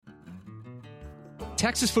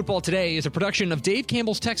Texas Football Today is a production of Dave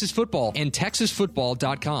Campbell's Texas Football and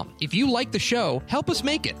TexasFootball.com. If you like the show, help us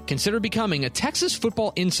make it. Consider becoming a Texas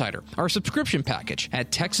Football Insider, our subscription package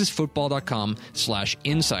at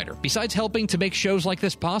TexasFootball.com/insider. Besides helping to make shows like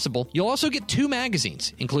this possible, you'll also get 2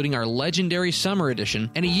 magazines, including our legendary summer edition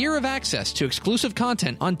and a year of access to exclusive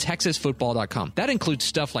content on TexasFootball.com. That includes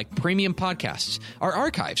stuff like premium podcasts, our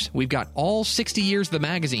archives. We've got all 60 years of the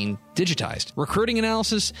magazine digitized, recruiting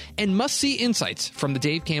analysis, and must-see insights from the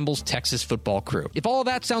Dave Campbell's Texas Football crew. If all of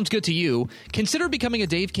that sounds good to you, consider becoming a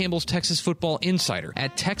Dave Campbell's Texas Football Insider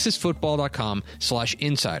at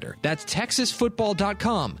TexasFootball.com/insider. That's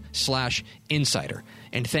TexasFootball.com/insider.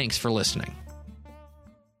 And thanks for listening.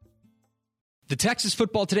 The Texas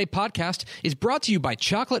Football Today podcast is brought to you by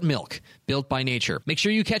Chocolate Milk, built by nature. Make sure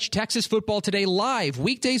you catch Texas Football Today live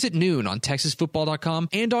weekdays at noon on TexasFootball.com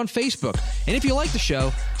and on Facebook. And if you like the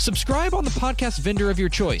show, subscribe on the podcast vendor of your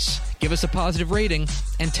choice. Give us a positive rating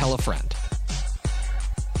and tell a friend.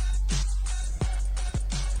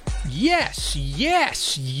 Yes,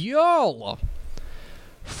 y'all.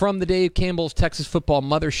 From the Dave Campbell's Texas Football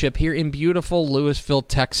Mothership here in beautiful Lewisville,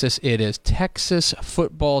 Texas, it is Texas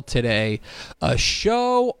Football Today, a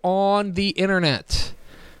show on the internet.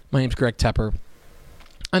 My name's Greg Tepper.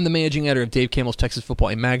 I'm the managing editor of Dave Campbell's Texas Football,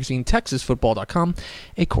 a magazine, TexasFootball.com,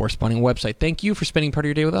 a corresponding website. Thank you for spending part of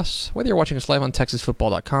your day with us, whether you're watching us live on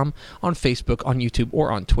TexasFootball.com, on Facebook, on YouTube, or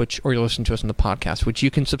on Twitch, or you're listening to us on the podcast, which you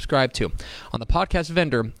can subscribe to on the podcast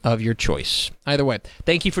vendor of your choice. Either way,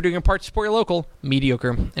 thank you for doing your part to support your local,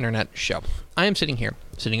 mediocre internet show. I am sitting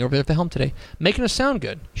over there at the helm today, making us sound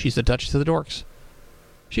good. She's the Duchess of the Dorks.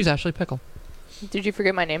 She's Ashley Pickle. Did you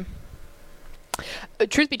forget my name?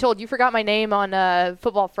 Truth be told, you forgot my name on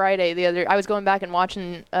Football Friday. I was going back and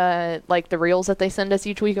watching like the reels that they send us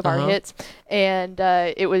each week of our hits, and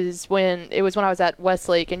it was when I was at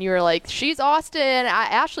Westlake, and you were like, "She's Austin,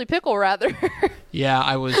 Ashley Pickle, rather." Yeah,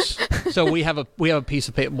 I was. So we have a piece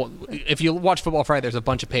of paper. Well, if you watch Football Friday, there's a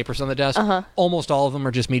bunch of papers on the desk. Almost all of them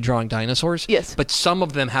are just me drawing dinosaurs. Yes, but some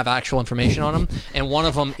of them have actual information on them, and one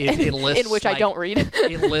of them it lists in which I don't read.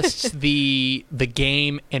 It lists the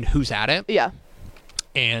game and who's at it. Yeah.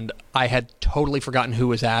 And I had totally forgotten who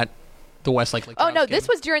was at the Westlake Lake. Oh no, this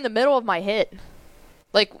was during the middle of my hit.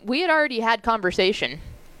 Like, we had already had conversation.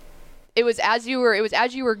 It was as you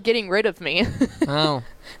were getting rid of me. Oh.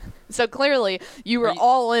 So clearly you were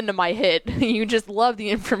all into my hit. You just loved the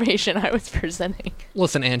information I was presenting.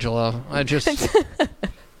 Listen, Angela,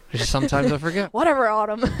 sometimes I forget. Whatever,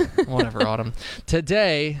 Autumn.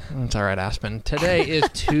 Today, it's all right, Aspen. Today is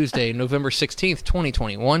Tuesday, November 16th,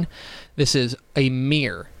 2021. This is a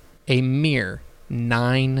mere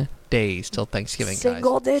 9 days till Thanksgiving, guys.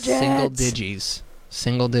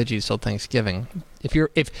 Single digits till Thanksgiving. If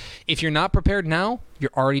you're not prepared now,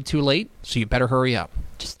 you're already too late, so you better hurry up.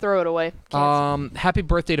 Just throw it away. Happy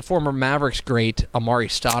birthday to former Mavericks great Amari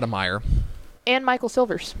Stoudemire. And Michael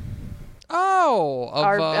Silvers. Oh,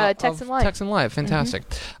 our Texan Live. Texan Live, fantastic.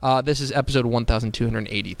 This is episode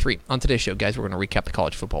 1283. On today's show, guys, we're going to recap the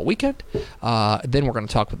college football weekend. Then we're going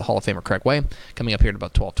to talk with the Hall of Famer Craig Way, coming up here at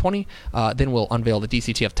about 12:20. Then we'll unveil the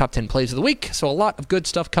DCTF top 10 plays of the week. So a lot of good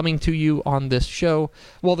stuff coming to you on this show.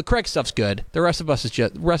 Well, the Craig stuff's good. The rest of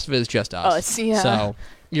it is just us. Yeah. So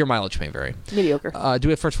your mileage may vary. Mediocre. Do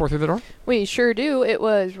we have first four through the door? We sure do. It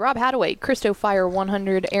was Rob Hadaway, Christo Fire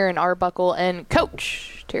 100, Aaron Arbuckle, and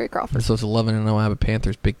Coach Terry Crawford. So it's 11-0 Abbott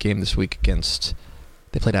Panthers. Big game this week against...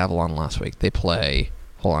 They played Avalon last week. They play...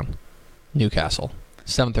 Hold on. Newcastle.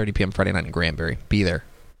 7:30 p.m. Friday night in Granbury. Be there.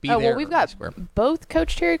 Well, we've got both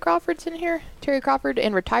Coach Terry Crawfords in here. Terry Crawford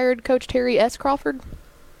and retired Coach Terry S. Crawford.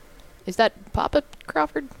 Is that Papa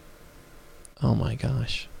Crawford? Oh, my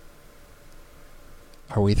gosh.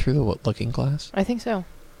 Are we through the looking glass? I think so.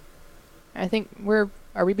 I think are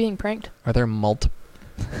we being pranked? Are there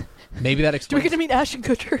Maybe that explains. Do we get to meet Ashton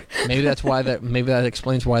Kutcher? Maybe that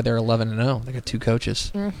explains why they're 11-0. They got two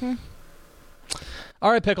coaches. Mm-hmm.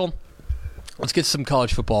 All right, Pickle. Let's get some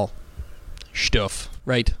college football stuff,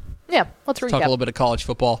 right? Yeah, let's recap. Talk a little bit of college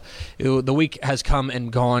football. The week has come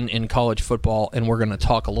and gone in college football, and we're going to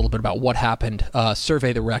talk a little bit about what happened.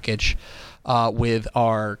 Survey the wreckage with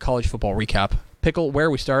our college football recap. Pickle, where are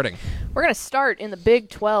we starting? We're going to start in the Big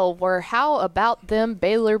 12, where how about them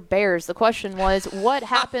Baylor Bears? The question was, what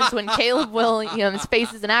happens when Caleb Williams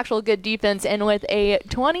faces an actual good defense, and with a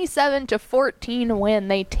 27-14 win,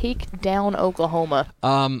 they take down Oklahoma?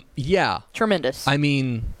 Yeah. Tremendous. I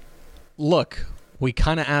mean, look, we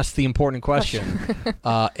kind of asked the important question,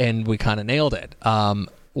 and we kind of nailed it.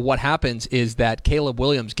 What happens is that Caleb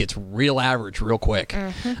Williams gets real average real quick.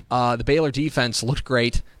 Mm-hmm. The Baylor defense looked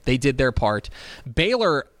great. They did their part.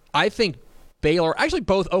 Baylor, I think Baylor, actually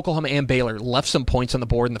both Oklahoma and Baylor, left some points on the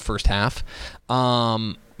board in the first half.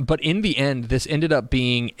 But in the end, this ended up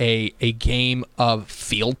being a game of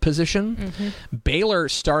field position. Mm-hmm. Baylor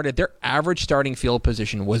started, their average starting field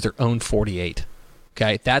position was their own 48.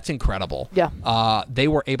 Okay, that's incredible. Yeah. They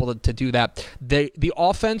were able to do that. The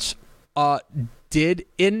offense did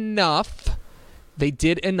enough. They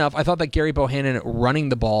did enough. I thought that Gary Bohannon running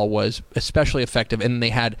the ball was especially effective, and they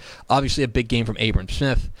had obviously a big game from Abram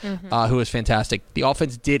Smith, who was fantastic. The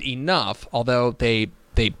offense did enough, although they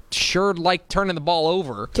sure liked turning the ball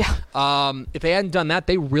over. Yeah. If they hadn't done that,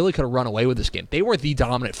 they really could have run away with this game. They were the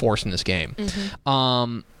dominant force in this game.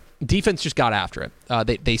 Mm-hmm. Defense just got after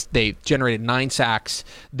it. They generated 9 sacks.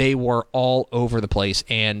 They were all over the place,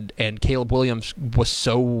 and Caleb Williams was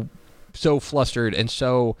so flustered and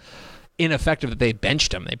so ineffective that they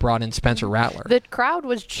benched him. They brought in Spencer Rattler. The crowd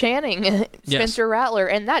was chanting Spencer Rattler,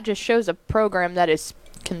 and that just shows a program that is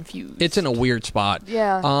confused. It's in a weird spot.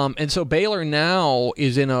 Yeah. And so Baylor now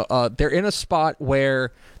is in they're in a spot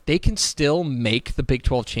where they can still make the Big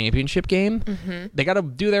 12 championship game. Mm-hmm. They got to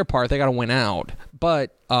do their part. They got to win out.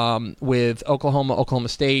 But with Oklahoma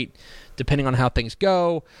State, depending on how things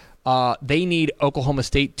go, they need Oklahoma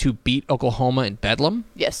State to beat Oklahoma in Bedlam.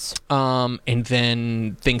 Yes. And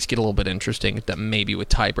then things get a little bit interesting that maybe with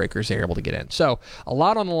tiebreakers they're able to get in. So a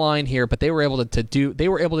lot on the line here, but they were able to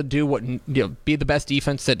do what, be the best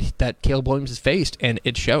defense that Caleb Williams has faced, and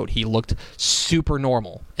it showed. He looked super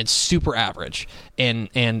normal and super average, and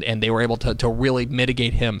they were able to really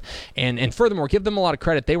mitigate him. And furthermore, give them a lot of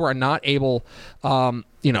credit. They were not able,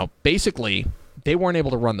 basically, they weren't able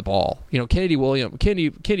to run the ball.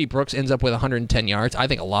 Kennedy Brooks ends up with 110 yards. I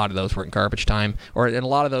think a lot of those were in garbage time, and a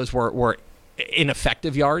lot of those were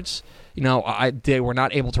ineffective yards. They were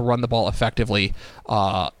not able to run the ball effectively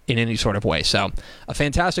in any sort of way. So a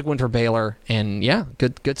fantastic win for Baylor, and yeah,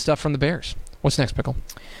 good stuff from the Bears. What's next, Pickle?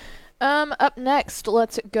 Up next,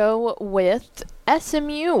 let's go with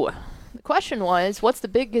SMU. The question was, what's the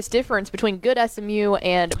biggest difference between good SMU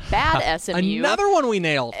and bad SMU? Another one we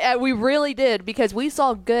nailed. We really did, because we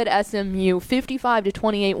saw good SMU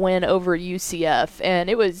 55-28 win over UCF, and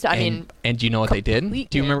it was, and do you know what they did?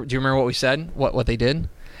 Do you remember what we said? What they did?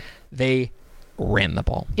 They ran the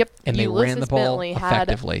ball. Yep. And they Ulysses ran the ball Bentley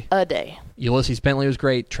effectively. Had a day. Ulysses Bentley was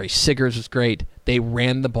great. Trey Siggers was great. They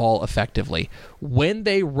ran the ball effectively. When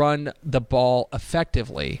they run the ball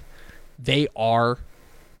effectively, they are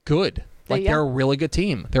good. They're a really good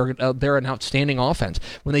team. They're an outstanding offense.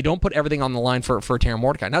 When they don't put everything on the line for Terry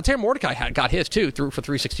Mordecai. Now, Terry Mordecai got his, too, threw for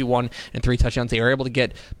 361 and 3 touchdowns. They were able to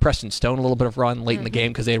get Preston Stone a little bit of run late in the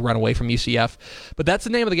game because they had run away from UCF. But that's the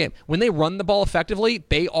name of the game. When they run the ball effectively,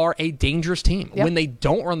 they are a dangerous team. Yep. When they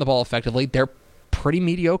don't run the ball effectively, they're pretty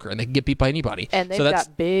mediocre, and they can get beat by anybody. And they've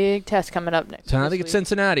got big tests coming up next. So now they get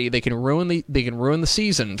Cincinnati. They can ruin the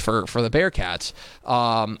season for the Bearcats.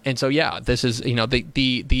 And so this is the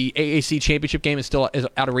AAC championship game is still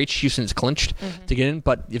out of reach. Houston's clinched to get in,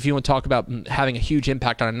 but if you want to talk about having a huge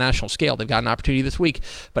impact on a national scale, they've got an opportunity this week.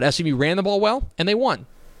 But SMU ran the ball well, and they won.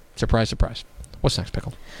 Surprise, surprise. What's next,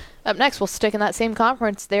 Pickle? Up next, we'll stick in that same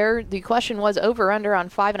conference there. The question was over-under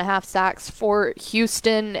on 5.5 sacks for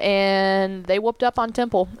Houston, and they whooped up on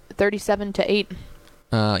Temple 37-8.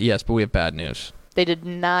 Yes, but we have bad news. They did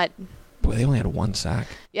not. Boy, they only had 1 sack.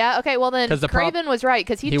 Yeah, okay, well then, Craven was right,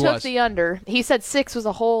 because he took the under. He said 6 was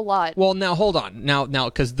a whole lot. Well, now, hold on. Now,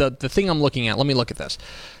 because the thing I'm looking at, let me look at this.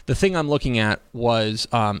 The thing I'm looking at was,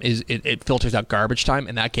 it filters out garbage time,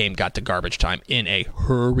 and that game got to garbage time in a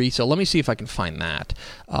hurry. So let me see if I can find that.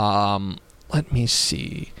 Let me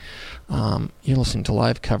see. You're listening to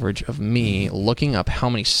live coverage of me looking up how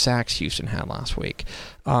many sacks Houston had last week.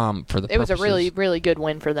 It was a really, really good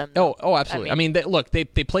win for them. Oh, absolutely. I mean,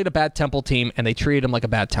 they played a bad Temple team, and they treated them like a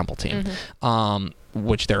bad Temple team,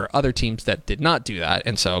 which there are other teams that did not do that,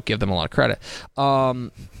 and so give them a lot of credit.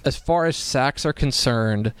 As far as sacks are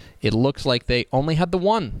concerned, it looks like they only had the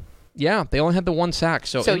 1. Yeah, they only had the 1 sack.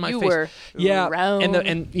 So in my you face, were and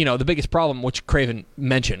the biggest problem, which Craven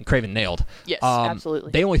nailed. Yes,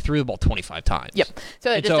 absolutely. They only threw the ball 25 times. Yep.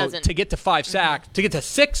 So it just doesn't. To get to 5 sacks, to get to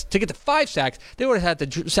 6, to get to 5 sacks, they would have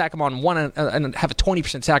had to sack them on 1 and have a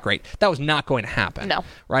 20% sack rate. That was not going to happen. No.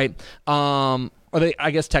 Right.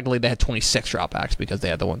 I guess technically they had 26 dropbacks because they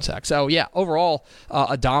had the 1 sack. So yeah, overall,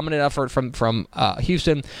 a dominant effort from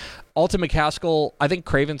Houston. Alton McCaskill, I think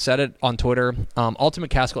Craven said it on Twitter. Alton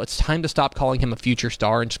McCaskill, it's time to stop calling him a future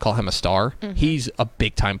star and just call him a star. Mm-hmm. He's a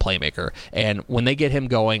big-time playmaker. And when they get him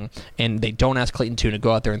going and they don't ask Clayton Tune to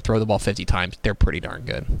go out there and throw the ball 50 times, they're pretty darn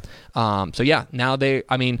good. So, yeah, now they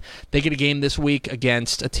get a game this week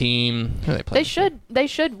against a team. Who are they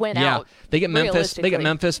should win out. Yeah, they get Memphis. They get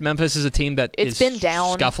Memphis. Memphis is a team that it's been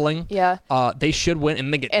down. Scuffling. Yeah. They should win,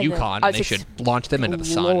 and they get UConn, and they should launch them into the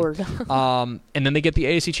sun. And then they get the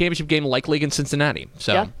AAC Championship game likely against Cincinnati.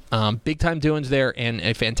 So big-time doings there, and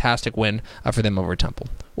a fantastic win for them over Temple.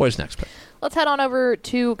 What is next, Pick? Let's head on over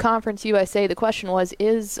to Conference USA. The question was,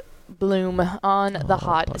 is Bloom on the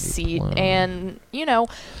hot seat? Bloom. And,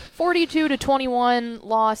 42-21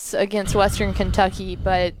 loss against Western Kentucky,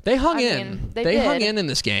 but they hung in. They hung in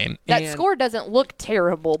this game. That score doesn't look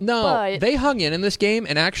terrible. No, but they hung in this game,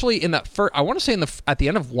 and actually in that first, I want to say at the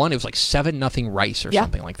end of one, it was like 7-0 Rice or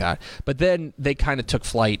something like that. But then they kind of took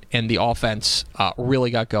flight, and the offense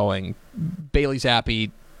really got going. Bailey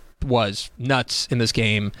Zappi was nuts in this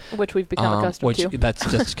game, which we've become accustomed to. That's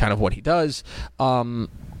just kind of what he does. God,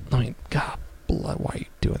 blood, why are you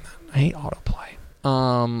doing that? I hate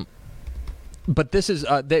autoplay. But this is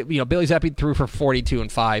Bailey Zappi threw for 42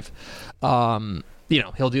 and 5.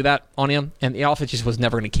 He'll do that on him, and the offense just was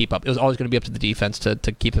never going to keep up. It was always going to be up to the defense to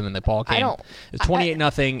keep him in the ball game. It was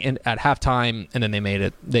 28-0 at halftime, and then they made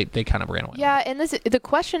it. They kind of ran away. Yeah, and the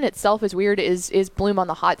question itself is weird. Is Bloom on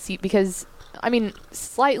the hot seat? Because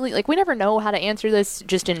slightly, we never know how to answer this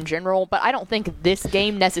just in general, but I don't think this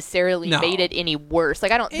game necessarily made it any worse.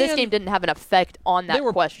 This game didn't have an effect on that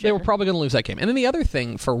question. They were probably going to lose that game. And then the other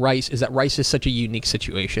thing for Rice is that Rice is such a unique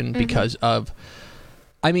situation because of,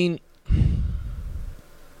 I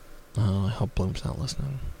hope Bloom's not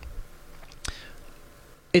listening.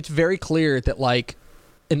 It's very clear that,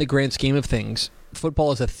 in the grand scheme of things,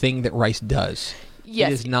 football is a thing that Rice does. Yes.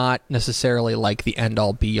 It is not necessarily the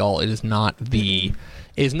end-all, be-all. It is not it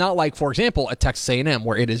is not like, for example, at Texas A&M,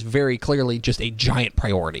 where it is very clearly just a giant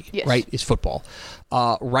priority, right, is football.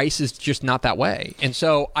 Rice is just not that way. And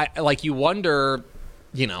so, you wonder,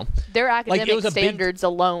 their academic standards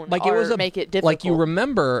alone make it difficult. You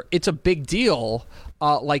remember, it's a big deal.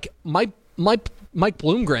 Mike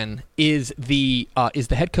Bloomgren is the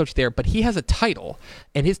head coach there, but he has a title,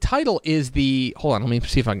 and his title is hold on, let me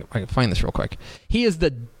see if I can find this real quick. He is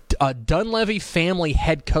the Dunleavy family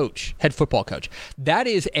head football coach. That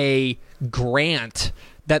is a grant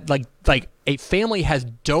that a family has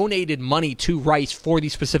donated money to Rice for the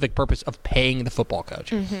specific purpose of paying the football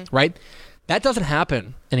coach, right? That doesn't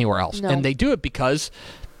happen anywhere else, and they do it because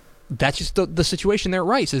that's just the situation there at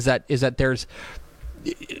Rice. Is that there's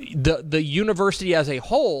the university as a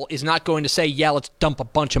whole is not going to say, let's dump a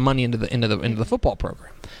bunch of money into the football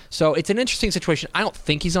program. So it's an interesting situation. I don't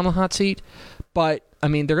think he's on the hot seat, but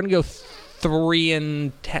they're going to go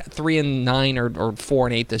 3-9 or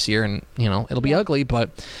 4-8 this year, and it'll be ugly. But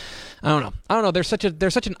I don't know. They're such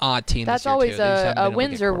an odd team. That's this year always too. a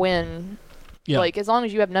wins or win. Yeah. As long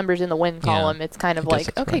as you have numbers in the win column, it's kind of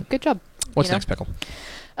okay, good job. What's next, Pickle?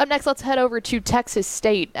 Up next, let's head over to Texas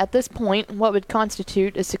State. At this point, what would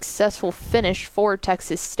constitute a successful finish for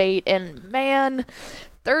Texas State? And man,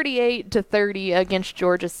 38-30 against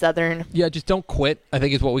Georgia Southern. Yeah, just don't quit, I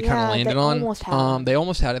think is what we kind of landed on. They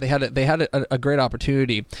almost had it. They had a great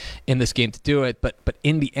opportunity in this game to do it, but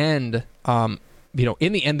in the end,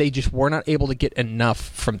 they just were not able to get enough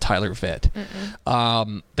from Tyler Vitt.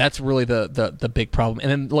 That's really the big problem. And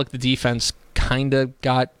then look, the defense kind of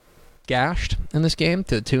got gashed in this game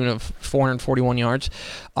to the tune of 441 yards.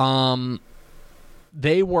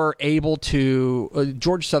 They were able to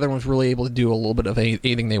Georgia Southern was really able to do a little bit of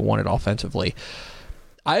anything they wanted offensively.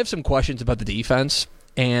 I have some questions about the defense,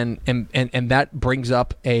 and that brings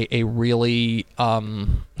up a really a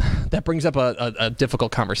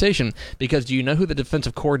difficult conversation, because do you know who the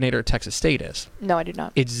defensive coordinator at Texas State is? No, I do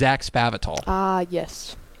not. It's Zach Spavital. Ah,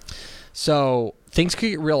 yes. So things could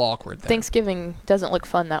get real awkward there. Thanksgiving doesn't look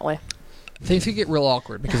fun that way. Things could get real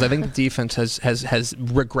awkward because I think the defense has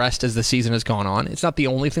regressed as the season has gone on. It's not the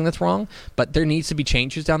only thing that's wrong, but there needs to be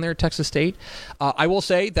changes down there at Texas State. I will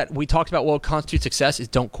say that we talked about what constitutes success is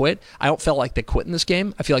don't quit. I don't feel like they quit in this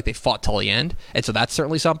game. I feel like they fought till the end, and so that's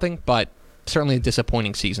certainly something, but certainly a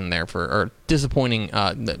disappointing season there or disappointing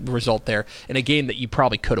result there in a game that you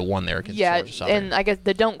probably could have won there against Georgia Southern. And I guess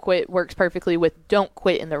the don't quit works perfectly with don't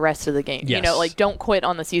quit in the rest of the game. Yes. Don't quit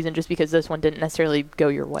on the season just because this one didn't necessarily go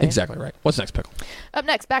your way. Exactly right. What's next, Pickle? Up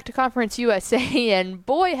next, back to Conference USA, and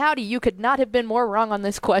boy, howdy, you could not have been more wrong on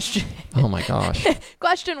this question. Oh my gosh.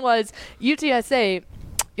 Question was, UTSA,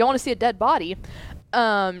 you want to see a dead body?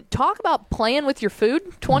 Talk about playing with your food.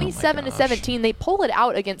 27-17. They pull it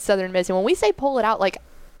out against Southern Miss. And when we say pull it out, like,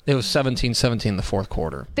 it was 17-17 in the fourth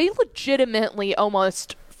quarter. They legitimately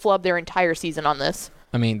almost flubbed their entire season on this.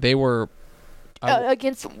 I mean, they were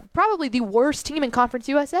against probably the worst team in Conference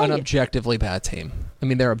USA. An objectively bad team. I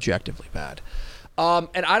mean, they're objectively bad.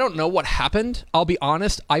 And I don't know what happened. I'll be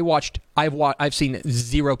honest. I've seen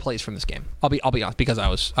 0 plays from this game. I'll be honest, because I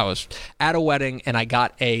was at a wedding and I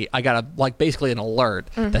got a like basically an alert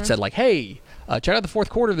that said like, hey, check out the fourth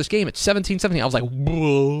quarter of this game. It's 17-17. I was like,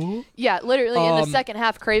 whoa. Yeah, literally in the second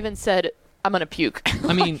half, Craven said, I'm gonna puke.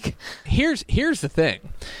 I mean, here's the thing.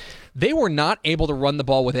 They were not able to run the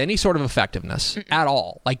ball with any sort of effectiveness at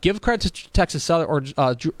all. Like, give credit to Texas Southern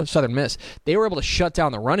or Southern Miss. They were able to shut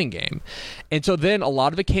down the running game. And so then a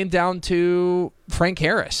lot of it came down to Frank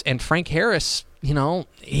Harris. And Frank Harris, you know,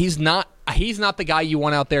 he's not the guy you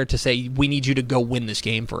want out there to say, we need you to go win this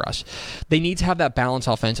game for us. They need to have that balance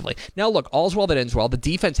offensively. Now, look, all's well that ends well. The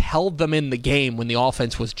defense held them in the game when the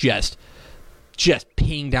offense was just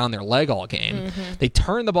peeing down their leg all game. They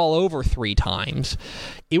turned the ball over 3 times.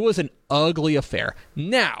 It was an ugly affair.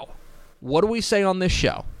 Now, what do we say on this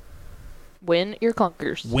show? Win your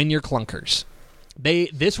clunkers. Win your clunkers.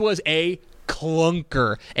 This was a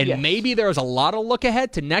clunker. And yes. Maybe there was a lot of look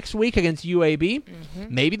ahead to next week against UAB.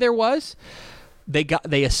 Maybe there was.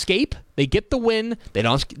 They escape. They get the win. They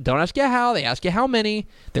don't ask you how. They ask you how many.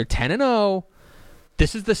 They're 10-0.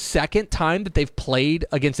 This is the second time that they've played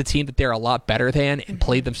against a team that they're a lot better than and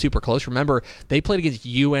played them super close. Remember, they played against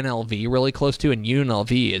UNLV really close too, and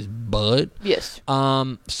UNLV is butt. Yes.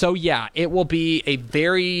 So, yeah, it will be a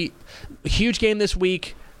very huge game this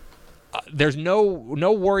week. There's no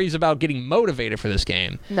worries about getting motivated for this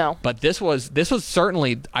game. No. But this was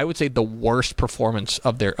certainly, I would say, the worst performance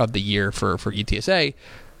of the year for UTSA.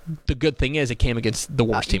 The good thing is it came against the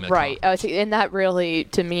worst team in the right. And that really,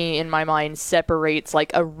 to me, in my mind, separates like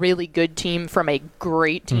a really good team from a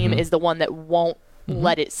great team is the one that won't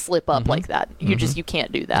let it slip up like that. You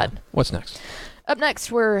can't do that. Yeah. What's next? Up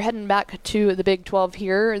next, we're heading back to the Big 12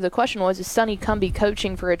 here. The question was, is Sonny Cumbie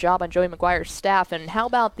coaching for a job on Joey McGuire's staff? And how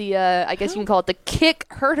about the, I guess you can call it the kick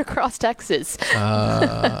heard across Texas?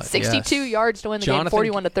 62 yards to win the game,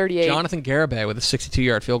 41-38. Jonathan Garibay with a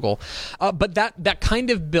 62-yard field goal. But that kind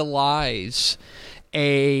of belies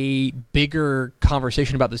a bigger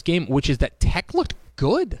conversation about this game, which is that Tech looked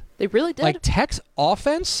good. They really did. Like, Tech's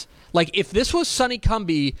offense... Like, if this was Sonny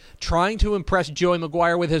Cumbie trying to impress Joey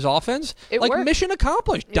McGuire with his offense, it worked. Mission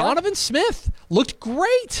accomplished. Yeah. Donovan Smith looked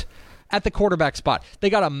great at the quarterback spot. They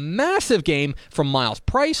got a massive game from Miles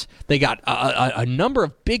Price. They got a number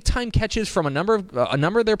of big-time catches from a number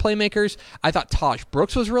of their playmakers. I thought Taj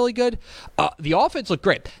Brooks was really good. The offense looked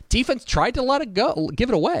great. Defense tried to let it go, give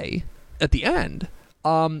it away at the end.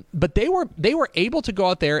 But they were able to go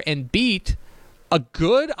out there and beat a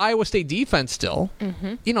good Iowa State defense still.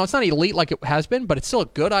 You know, it's not elite like it has been, but it's still a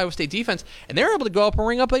good Iowa State defense. And they're able to go up and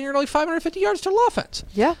ring up nearly 550 yards total offense.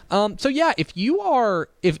 Yeah. So, yeah, to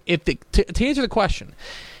answer the question,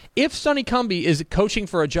 if Sonny Cumbie is coaching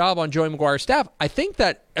for a job on Joey McGuire's staff, I think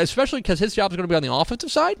that, especially because his job is going to be on the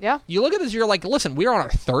offensive side, you look at this, you're like, listen, we are on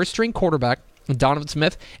our third-string quarterback, Donovan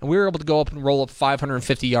Smith, and we were able to go up and roll up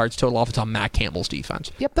 550 yards total offense on Matt Campbell's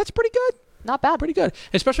defense. Yep. That's pretty good. Not bad. Pretty good.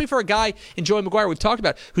 Especially for a guy in Joey McGuire we've talked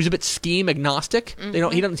about who's a bit scheme agnostic.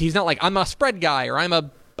 He's not like, I'm a spread guy or I'm an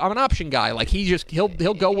option guy. Like, he'll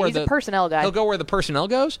go where he's a personnel guy. He'll go where the personnel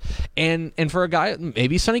goes. And for a guy,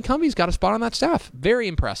 maybe Sonny Cumbie's got a spot on that staff. Very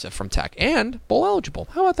impressive from Tech and bowl eligible.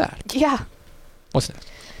 How about that? Yeah. What's next?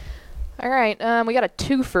 All right, we got a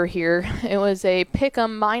twofer here. It was a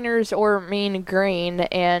Pick'em Miners or Mean Green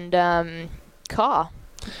and Caw.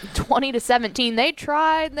 20-17. They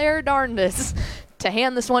tried their darndest to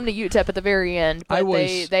hand this one to UTEP at the very end, but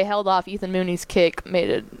they held off. Ethan Mooney's kick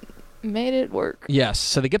made it work. Yes,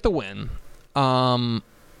 so they get the win.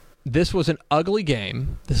 This was an ugly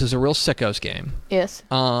game. This is a real sickos game. Yes.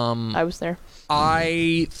 I was there.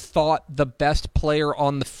 I thought the best player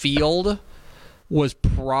on the field was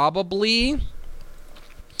probably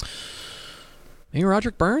maybe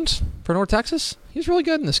Roderick Burns for North Texas. He was really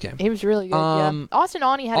good in this game. He was really good, yeah. Austin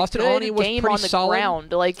Awney had a good game on the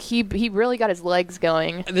ground. Like, he really got his legs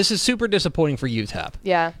going. This is super disappointing for UTEP.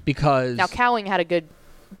 Yeah. Because... Now, Cowing had a good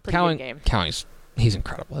game. Cowing's... He's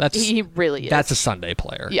incredible. He really is. That's a Sunday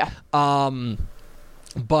player. Yeah.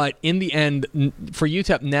 But in the end, for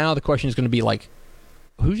UTEP, now the question is going to be, like,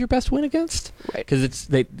 who's your best win against? Right. Because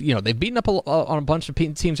they've beaten up on a bunch of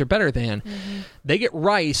teams they're better than. They get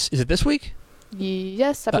Rice. Is it this week?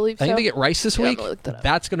 Yes, I believe I think so. they get Rice this Yeah, I'm week. gonna look that up.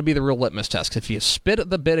 That's going to be the real litmus test. If you spit at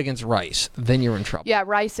the bid against Rice, then you're in trouble. Yeah,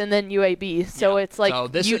 Rice and then UAB. So it's like So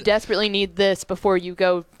this you is- desperately need this before you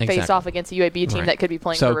go face Exactly. off against a UAB team Right. that could be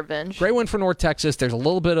playing So, for revenge. Great win for North Texas. There's a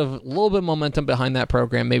little bit of momentum behind that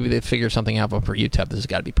program. Maybe they figure something out, but for UTEP, this has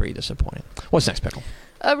got to be pretty disappointing. What's next, Pickle?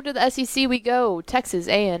 Over to the SEC we go. Texas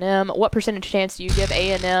A&M. What percentage chance do you give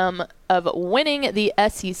A&M of winning the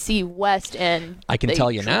SEC West? And I can they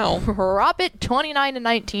tell you now. Drop it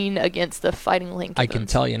 29-19 against the Fighting Lincoln. I can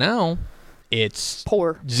tell you now, it's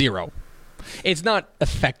Poor. 0. It's not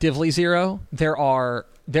effectively 0.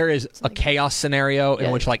 There is a chaos scenario in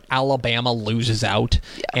Yeah. which like Alabama loses out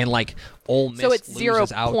and like Ole Miss So it's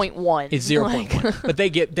loses out. 0.1. It's 0.1. But they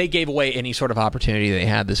gave away any sort of opportunity they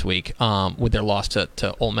had this week with their loss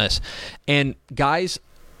to Ole Miss. And guys,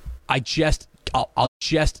 I'll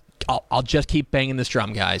just keep banging this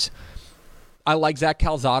drum, guys. I like Zach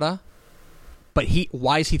Calzada, but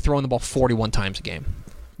why is he throwing the ball 41 times a game?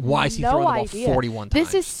 Why is he throwing the ball 41 times?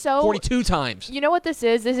 This is so 42 times. You know what this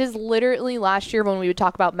is? This is literally last year when we would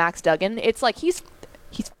talk about Max Duggan. It's like he's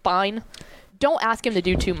fine. Don't ask him to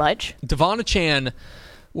do too much. Devon Chan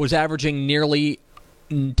was averaging nearly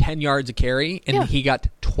 10 yards a carry, and he got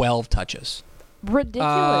 12 touches.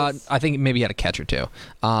 Ridiculous. I think maybe he had a catch or two.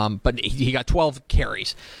 But he got 12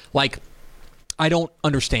 carries. Like, I don't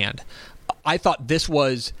understand. I thought this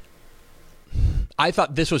was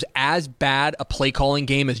as bad a play calling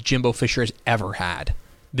game as Jimbo Fisher has ever had.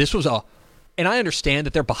 This was and I understand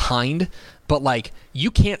that they're behind, but like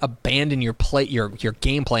you can't abandon your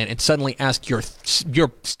game plan and suddenly ask your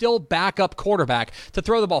still backup quarterback to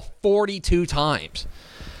throw the ball 42 times.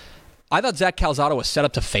 I thought Zach Calzada was set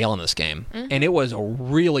up to fail in this game, and it was a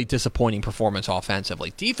really disappointing performance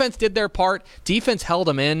offensively. Defense did their part. Defense held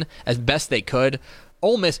them in as best they could.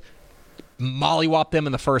 Ole Miss mollywopped them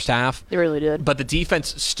in the first half. They really did. But the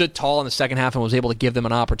defense stood tall in the second half and was able to give them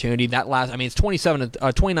an opportunity. It's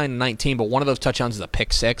 29-19, but one of those touchdowns is a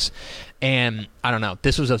pick six. And I don't know.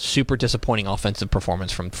 This was a super disappointing offensive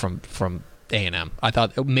performance from A&M. I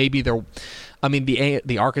thought maybe the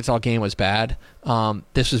Arkansas game was bad.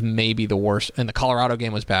 This was maybe the worst, and the Colorado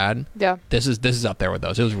game was bad. Yeah. This is up there with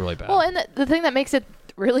those. It was really bad. Well, and the thing that makes it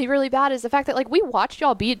really, really bad is the fact that like we watched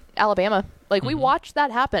y'all beat Alabama. Like we watched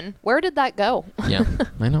that happen. Where did that go? Yeah,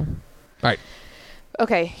 I know. All right.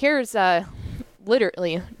 Okay, here's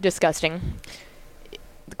literally disgusting.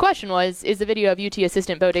 The question was, is the video of UT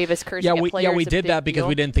assistant Bo Davis cursing at players we a did big that because deal?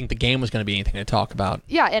 we didn't think the game was going to be anything to talk about.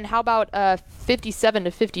 Yeah, and how about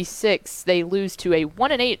 57-56? They lose to a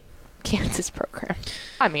 1-8 Kansas program.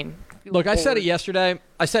 I mean, Look, I said it yesterday.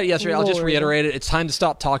 I'll just Lord. reiterate it. It's time to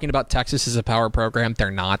stop talking about Texas as a power program.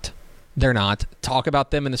 They're not. Talk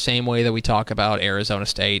about them in the same way that we talk about Arizona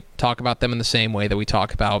State. Talk about them in the same way that we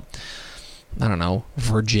talk about, I don't know,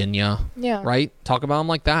 Virginia. Yeah. Right? Talk about them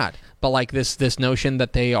like that. But like this notion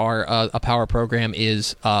that they are a power program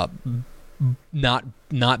is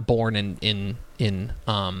not born in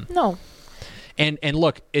No. And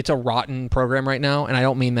look, it's a rotten program right now, and I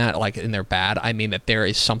don't mean that like in they're bad. I mean that there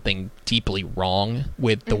is something deeply wrong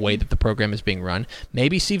with the way that the program is being run.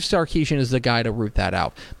 Maybe Steve Sarkisian is the guy to root that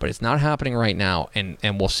out, but it's not happening right now, and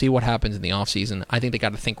we'll see what happens in the offseason. I think they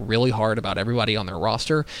got to think really hard about everybody on their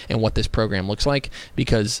roster and what this program looks like,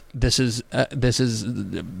 because this is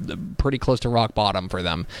pretty close to rock bottom for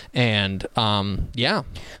them. And yeah.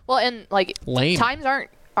 Well, and like Lame. times aren't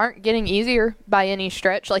getting easier by any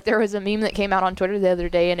stretch. Like there was a meme that came out on Twitter the other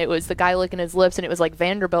day, and it was the guy licking his lips, and it was like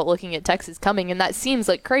Vanderbilt looking at Texas coming, and that seems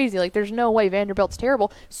like crazy. Like there's no way Vanderbilt's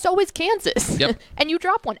terrible. So is Kansas. Yep. And you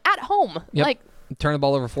drop one at home. Yep. Like Turn the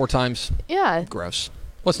ball over 4 times. yeah. Gross.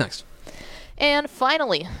 What's next? And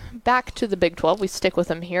finally, back to the Big 12. We stick with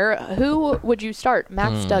them here. Who would you start,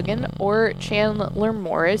 Max Duggan or Chandler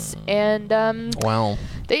Morris? And Well,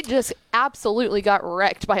 they just absolutely got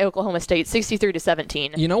wrecked by Oklahoma State,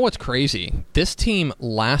 63-17. you know what's crazy? This team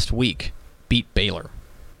last week beat Baylor.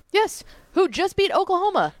 Yes, who just beat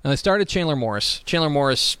Oklahoma. Now they started Chandler Morris. Chandler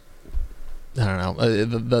Morris, I don't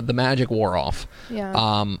know. The magic wore off.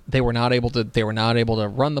 Yeah. They were not able to. They were not able to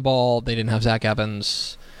run the ball. They didn't have Zach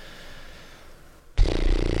Evans.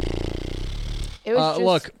 It was just,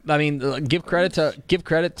 Look, I mean, give credit to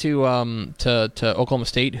Oklahoma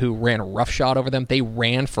State, who ran a roughshod over them. They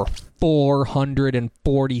ran for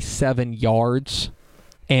 447 yards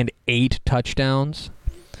and 8 touchdowns.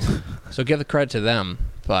 So give the credit to them,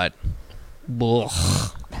 but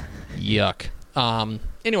yuck.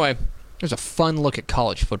 Anyway, there's a fun look at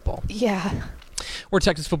college football. yeah. We're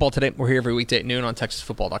Texas Football Today. We're here every weekday at noon on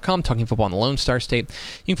TexasFootball.com, talking football in the Lone Star State.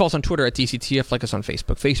 You can follow us on Twitter at DCTF, like us on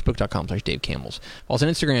Facebook, Facebook.com/Dave Campbell's. Follow us on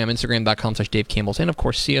Instagram, Instagram.com/Dave Campbell's, and of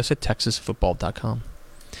course, see us at TexasFootball.com.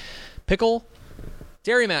 Pickle,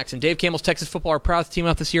 Dairy Max, and Dave Campbell's Texas Football are proud to team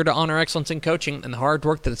up this year to honor excellence in coaching and the hard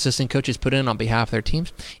work that assistant coaches put in on behalf of their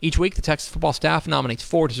teams. Each week, the Texas Football staff nominates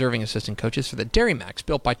 4 deserving assistant coaches for the Dairy Max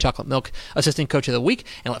Built by Chocolate Milk Assistant Coach of the Week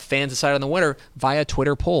and let fans decide on the winner via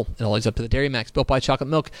Twitter poll. It always up to the Dairy Max Built by Chocolate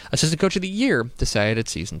Milk Assistant Coach of the Year decided at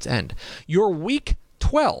season's end. Your Week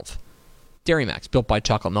 12 Dairy Max Built by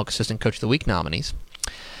Chocolate Milk Assistant Coach of the Week nominees.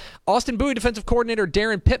 Austin Bowie defensive coordinator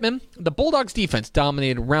Darren Pittman. The Bulldogs defense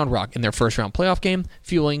dominated Round Rock in their first-round playoff game,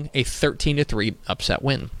 fueling a 13-3 upset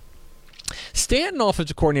win. Stanton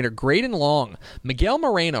offensive coordinator Graydon Long. Miguel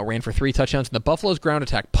Moreno ran for 3 touchdowns, and the Buffalo's ground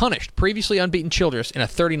attack punished previously unbeaten Childress in a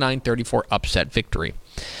 39-34 upset victory.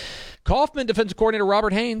 Kaufman defensive coordinator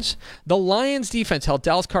Robert Haynes. The Lions defense held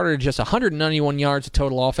Dallas Carter to just 191 yards of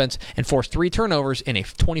total offense and forced 3 turnovers in a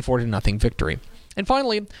 24-0 victory. And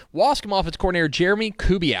finally, Wascom offense coordinator Jeremy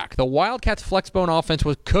Kubiak. The Wildcats' flexbone offense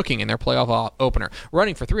was cooking in their playoff opener,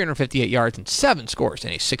 running for 358 yards and 7 scores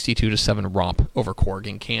in a 62-7 romp over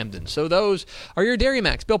Corrigan Camden. So those are your Dairy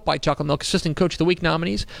Max Built by Chocolate Milk Assistant Coach of the Week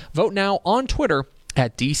nominees. Vote now on Twitter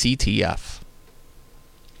at DCTF.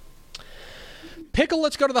 Pickle,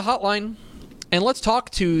 let's go to the hotline. And let's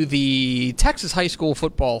talk to the Texas High School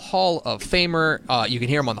Football Hall of Famer. You can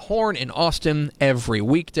hear him on the Horn in Austin every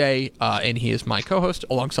weekday, and he is my co-host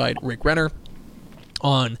alongside Rick Renner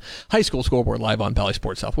on High School Scoreboard Live on Valley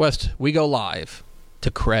Sports Southwest. We go live to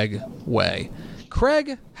Craig Way.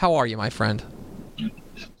 Craig, how are you, my friend?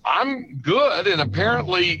 I'm good, and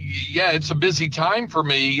apparently, yeah, it's a busy time for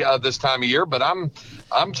me this time of year, but I'm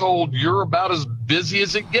told you're about as busy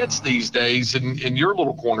as it gets these days in your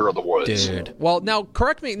little corner of the woods. Dude. Well, now,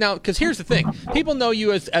 correct me, now, because here's the thing. People know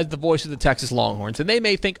you as the voice of the Texas Longhorns, and they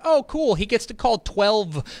may think, oh, cool, he gets to call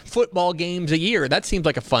 12 football games a year. That seems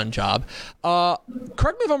like a fun job.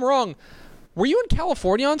 Correct me if I'm wrong. Were you in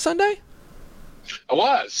California on Sunday? I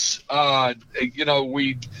was.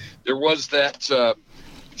 There was that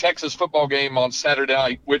Texas football game on Saturday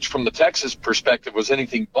night, which from the Texas perspective was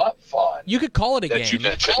anything but fun. You could call it a game. You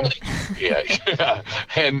mentioned. Yeah.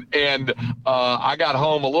 And I got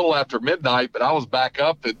home a little after midnight, but I was back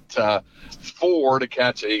up at 4 to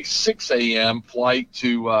catch a 6 a.m. flight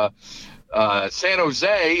to San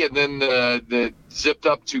Jose, and then zipped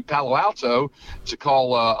up to Palo Alto to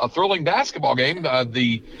call a thrilling basketball game.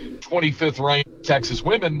 The 25th ranked Texas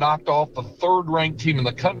women knocked off the 3rd ranked team in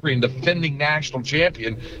the country and defending national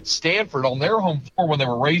champion Stanford on their home floor when they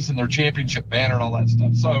were raising their championship banner and all that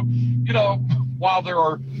stuff. So, while there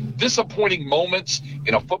are disappointing moments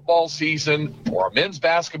in a football season or a men's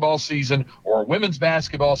basketball season or a women's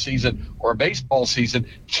basketball season or a baseball season,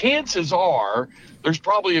 chances are there's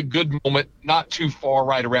probably a good moment not too far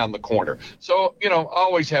right around the corner. So, I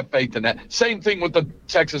always have faith in that. Same thing with the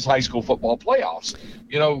Texas high school football playoffs.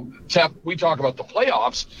 We talk about the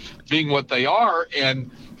playoffs being what they are, and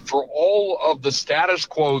for all of the status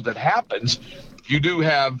quo that happens, you do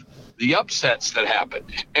have the upsets that happen.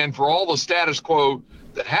 And for all the status quo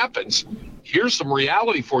that happens, here's some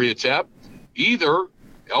reality for you, Tep. Either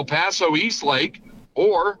El Paso Eastlake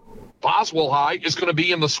or Boswell High is going to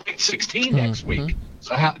be in the Sweet 16 next week.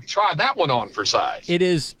 So try that one on for size. It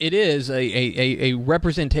is a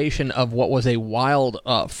representation of what was a wild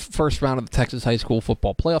first round of the Texas high school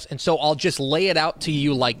football playoffs. And so I'll just lay it out to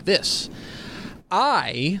you like this.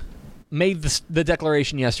 I made the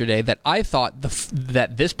declaration yesterday that I thought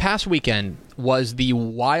that this past weekend was the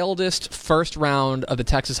wildest first round of the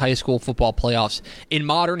Texas high school football playoffs in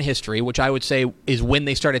modern history, which I would say is when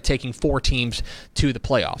they started taking 4 teams to the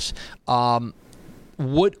playoffs.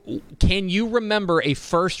 Can you remember a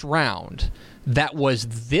first round that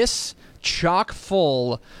was this chock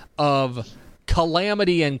full of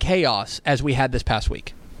calamity and chaos as we had this past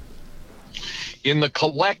week? In the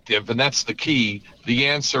collective, and that's the key, the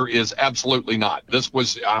answer is absolutely not.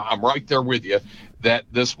 I'm right there with you, that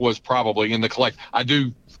this was probably in the collective. I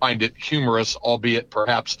do find it humorous, albeit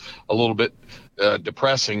perhaps a little bit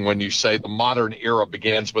depressing when you say the modern era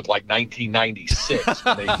begins with like 1996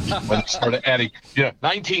 when they started adding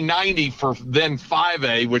 1990 for then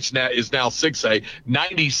 5A, which now is now 6A.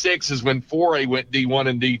 96 is when 4A went D1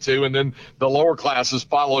 and D2, and then the lower classes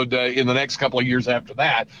followed in the next couple of years after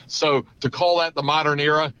that. So to call that the modern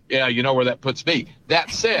era, yeah, you know where that puts me. That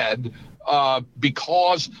said,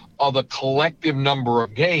 because of the collective number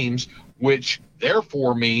of games, which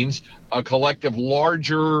therefore means a collective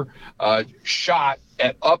larger shot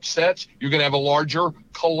at upsets, you're going to have a larger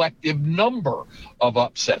collective number of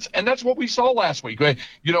upsets. And that's what we saw last week.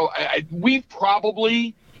 We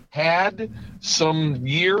probably had some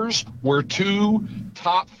years where two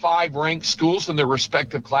top 5 ranked schools in their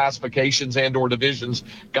respective classifications and or divisions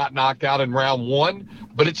got knocked out in round 1,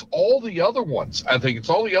 but it's all the other ones. I think it's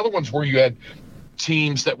all the other ones where you had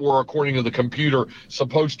teams that were, according to the computer,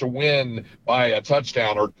 supposed to win by a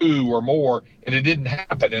touchdown or 2 or more, and it didn't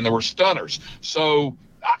happen, and there were stunners. So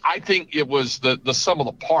I think it was the sum of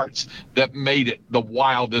the parts that made it the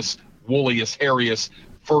wildest, woolliest, hairiest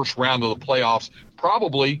first round of the playoffs,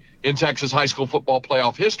 probably in Texas high school football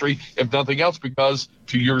playoff history, if nothing else, because,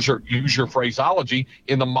 to use your phraseology,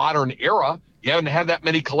 in the modern era, you haven't had that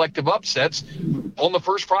many collective upsets on the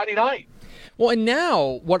first Friday night. Well, and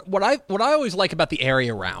now what I always like about the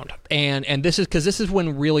area round, and this is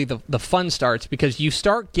when really the fun starts, because you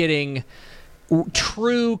start getting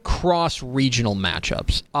true cross-regional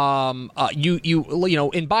matchups.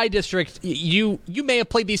 In by-district, you may have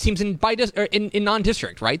played these teams in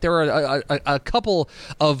non-district, right? There are a couple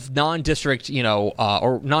of non-district,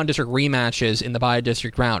 or non-district rematches in the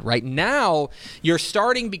by-district round. Right now, you're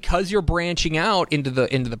starting, because you're branching out into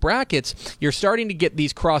the brackets, you're starting to get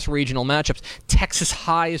these cross-regional matchups. Texas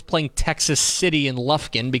High is playing Texas City in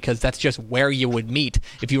Lufkin, because that's just where you would meet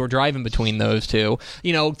if you were driving between those two.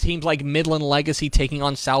 Teams like Midland Legacy taking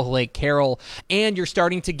on South Lake Carroll, and you're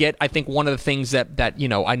starting to get, I think, one of the things that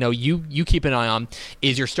I know you keep an eye on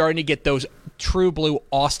is you're starting to get those true blue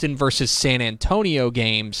Austin versus San Antonio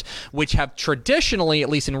games, which have traditionally, at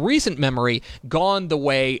least in recent memory, gone the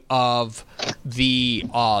way of the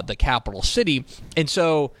capital city. And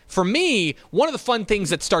so for me, one of the fun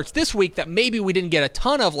things that starts this week that maybe we didn't get a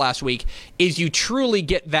ton of last week is you truly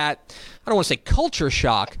get that, I don't want to say culture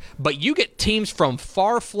shock, but you get teams from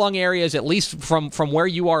far-flung areas, at least from where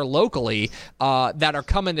you are locally, that are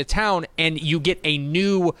coming to town, and you get a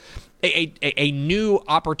new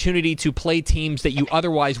opportunity to play teams that you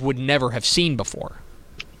otherwise would never have seen before.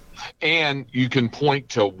 And you can point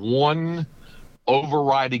to one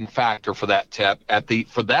overriding factor for that,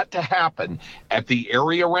 for that to happen at the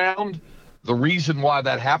area round. The reason why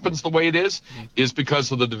that happens the way it is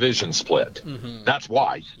because of the division split. Mm-hmm. That's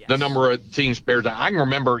why. Yes. The number of teams paired down. I can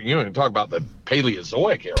remember, talk about the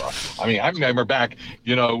Paleozoic era. I mean, I remember back,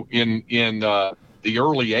 in the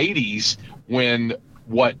early 80s when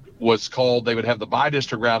what was called, they would have the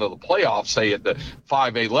bi-district round of the playoffs, say at the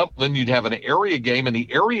 5A level, then you'd have an area game, and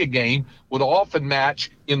the area game would often match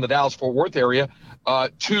in the Dallas-Fort Worth area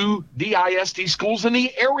to DISD schools in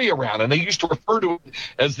the area round, and they used to refer to it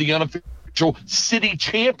as the unofficial city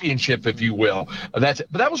championship, if you will. But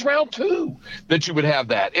that was round 2 that you would have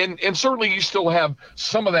that, and certainly you still have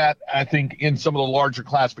some of that, I think, in some of the larger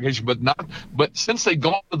classifications, but since they've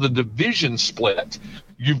gone to the division split,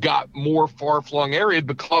 you've got more far-flung area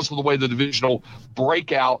because of the way the divisional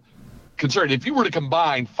breakout concerned. If you were to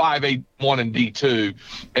combine 5A1 and D2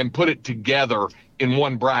 and put it together in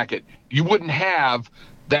one bracket, you wouldn't have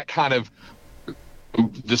that kind of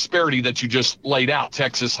disparity that you just laid out,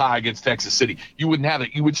 Texas High against Texas City. You wouldn't have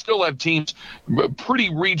it. You would still have teams pretty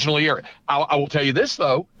regionally area. I will tell you this,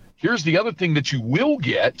 though. Here's the other thing that you will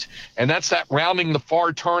get, and that's that rounding the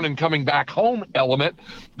far turn and coming back home element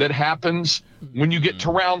that happens when you get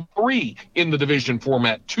to round 3 in the division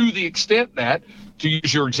format, to the extent that, to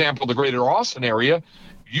use your example, the greater Austin area,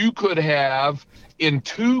 you could have in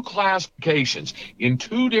 2 classifications, in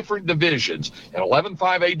 2 different divisions, an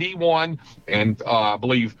 11-5AD1 and I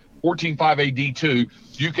believe 14-5AD2,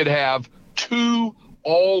 you could have 2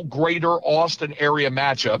 all greater Austin area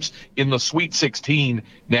matchups in the Sweet 16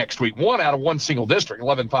 next week. One out of one single district,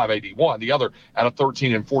 11-5AD1, the other out of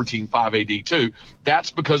 13 and 14-5AD2. That's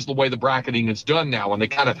because of the way the bracketing is done now, and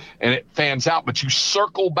it fans out, but you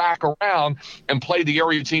circle back around and play the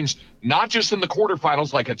area teams, not just in the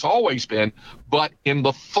quarterfinals like it's always been, but in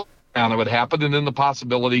the third round it would happen, and then the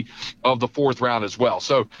possibility of the 4th round as well.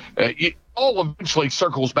 So it all eventually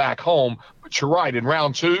circles back home, but you're right, in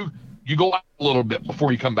round 2, you go out a little bit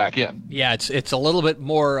before you come back in. Yeah, it's a little bit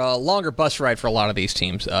more longer bus ride for a lot of these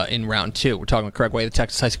teams in round 2. We're talking with Craig Way, the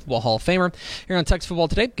Texas High School Football Hall of Famer, here on Texas Football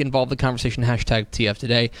Today. Get involved in the conversation, #TF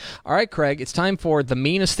Today. All right, Craig, it's time for the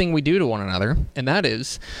meanest thing we do to one another, and that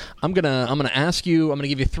is I'm gonna ask you, I'm gonna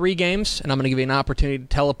give you 3 games, and I'm gonna give you an opportunity to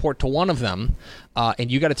teleport to one of them,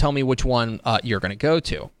 and you got to tell me which one you're gonna go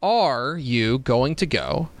to. Are you going to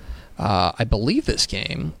go? I believe this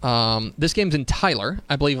game's in Tyler.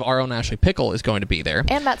 I believe our own Ashley Pickle is going to be there.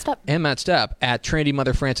 And Matt Stepp. At Trinity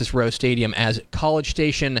Mother Frances Rose Stadium as College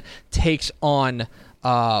Station takes on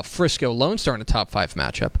Frisco Lone Star in a top 5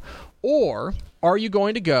 matchup. Or are you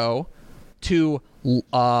going to go to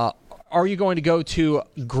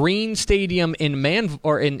Green Stadium in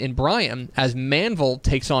in Bryan as Manville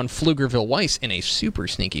takes on Pflugerville Weiss in a super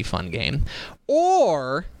sneaky fun game?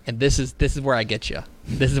 Or, and this is where I get you.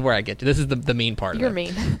 This is the mean part of it. You're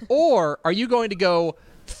mean. Or are you going to go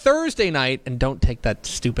Thursday night, and don't take that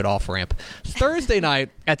stupid off-ramp, Thursday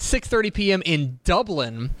night at 6:30 p.m. in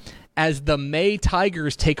Dublin as the May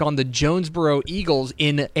Tigers take on the Jonesboro Eagles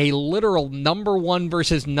in a literal number 1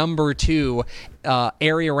 versus number 2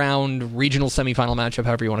 area round regional semifinal matchup,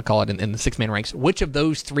 however you want to call it, in the 6-man ranks? Which of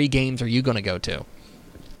those 3 games are you going to go to?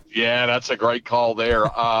 Yeah, that's a great call there.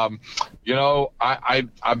 I've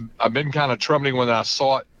been kind of trembling when I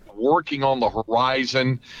saw it working on the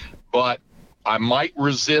horizon, but I might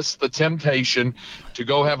resist the temptation to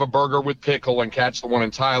go have a burger with pickle and catch the one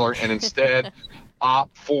in Tyler, and instead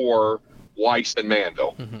opt for Weiss and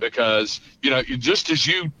Manville, because just as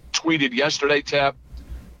you tweeted yesterday, Tep,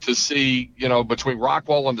 to see between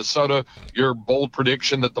Rockwall and DeSoto, your bold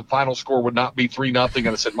prediction that the final score would not be 3-0, and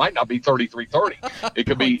I said might not be 33-30.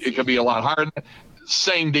 It could be a lot higher than that.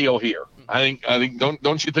 Same deal here. I think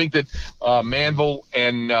don't you think that Manville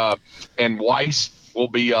and Weiss will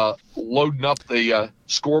be loading up the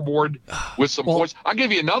scoreboard with some points? I'll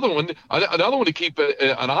give you another one to keep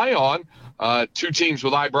an eye on. 2 teams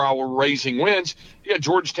with eyebrow-raising wins. You got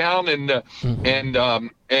Georgetown and who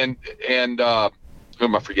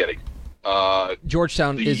am I forgetting?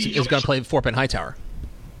 Georgetown is going to play Fort Bend Hightower.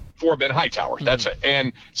 Fort Bend Hightower. That's it.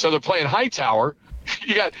 And so they're playing Hightower.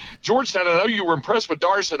 You got Georgetown. I know you were impressed with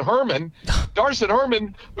Darson Herman. Darson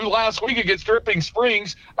Herman, who last week against Dripping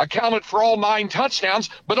Springs accounted for all 9 touchdowns,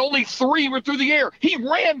 but only 3 were through the air. He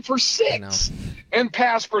ran for 6 and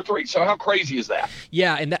passed for 3. So how crazy is that?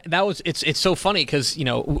 Yeah, and that was it's so funny because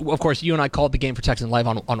of course you and I called the game for Texan Live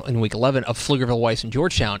in week 11 of Pflugerville Weiss and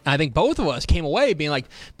Georgetown. And I think both of us came away being like,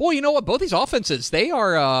 boy, you know what? Both these offenses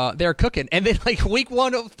they're cooking. And then like week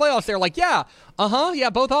 1 of playoffs, they're like, yeah,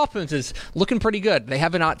 both offenses looking pretty good. They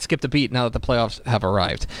have not skipped a beat now that the playoffs have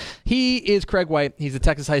arrived. He is Craig White. He's the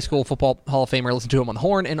Texas High School Football Hall of Famer. Listen to him on the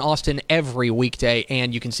Horn in Austin every weekday,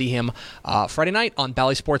 and you can see him Friday night on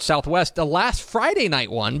Bally Sports Southwest. The last Friday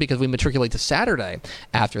night one, because we matriculate to Saturday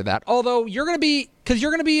after that. Although you're going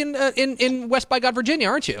to be in West by God, Virginia,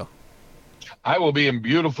 aren't you? I will be in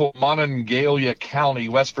beautiful Monongalia County,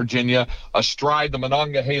 West Virginia, astride the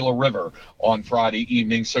Monongahela River on Friday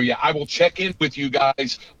evening. So, yeah, I will check in with you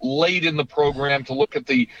guys late in the program to look at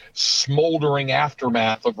the smoldering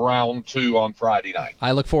aftermath of round 2 on Friday night.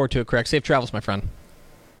 I look forward to it, Craig. Safe travels, my friend.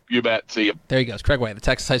 You bet. See you. There he goes. Craig White, the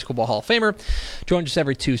Texas High School Ball Hall of Famer, joins us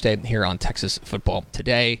every Tuesday here on Texas Football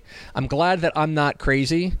Today. I'm glad that I'm not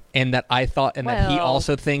crazy, and that I thought, and that he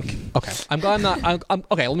also think. Okay, I'm glad I'm not.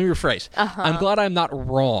 Okay, let me rephrase. I'm glad I'm not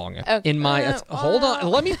wrong in my. Hold on,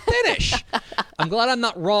 let me finish. I'm glad I'm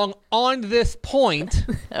not wrong on this point.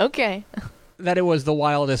 Okay. That it was the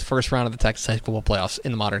wildest first round of the Texas High School playoffs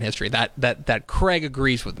in the modern history. That Craig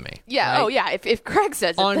agrees with me. Yeah. Right? Oh, yeah. If Craig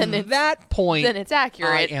says it, on that point, then it's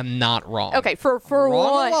accurate. I am not wrong. Okay, for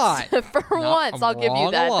once, I'll give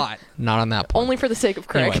you that. A lot. Not on that point. Only for the sake of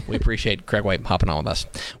Craig. Anyway, we appreciate Craig White hopping on with us.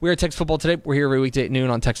 We are Texas Football Today. We're here every weekday at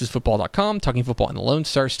noon on TexasFootball.com, talking football in the Lone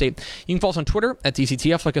Star State. You can follow us on Twitter at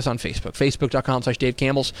TCTF. Like us on Facebook, Facebook.com/Dave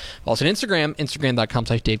Campbell's. Follow us on Instagram,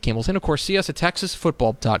 Instagram.com/Dave Campbell's. And, of course, see us at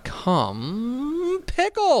TexasFootball.com.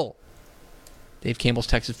 Pickle. Dave Campbell's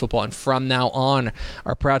Texas Football, and from now on,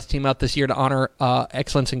 are proud to team up this year to honor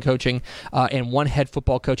excellence in coaching and one head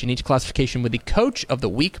football coach in each classification with the Coach of the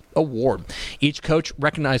Week award. Each coach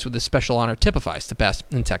recognized with this special honor typifies the best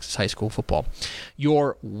in Texas high school football.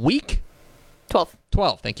 Your week?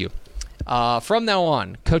 12, thank you. From now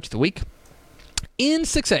on, Coach of the Week. In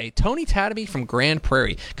 6A, Tony Tatamy from Grand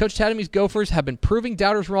Prairie. Coach Tatamy's Gophers have been proving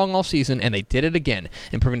doubters wrong all season, and they did it again,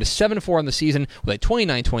 improving to 7-4 on the season with a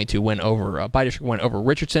 29-22 win over by-district win over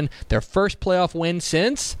Richardson. Their first playoff win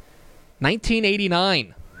since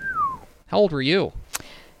 1989. How old were you?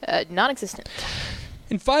 Non-existent.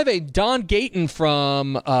 In 5A, Don Gayton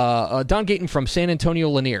from San Antonio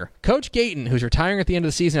Lanier. Coach Gayton, who's retiring at the end of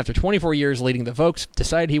the season after 24 years leading the Vokes,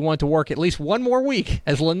 decided he wanted to work at least one more week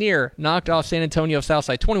as Lanier knocked off San Antonio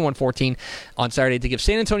Southside 21-14 on Saturday to give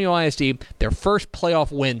San Antonio ISD their first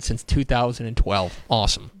playoff win since 2012.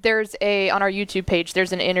 Awesome. There's on our YouTube page,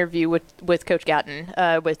 there's an interview with Coach Gatton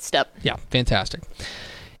with Step. Yeah, fantastic.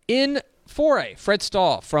 In 4A, Fred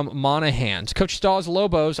Stahl from Monahans. Coach Stahl's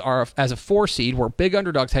Lobos are, as a 4 seed, were big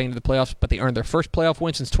underdogs heading into the playoffs, but they earned their first playoff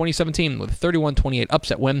win since 2017 with a 31-28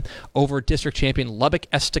 upset win over district champion Lubbock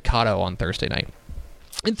Estacado on Thursday night.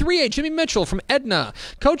 In 3A, Jimmy Mitchell from Edna.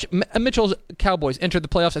 Coach Mitchell's Cowboys entered the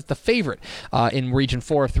playoffs as the favorite in Region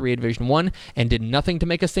 4 of 3A Division 1 and did nothing to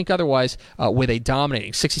make us think otherwise with a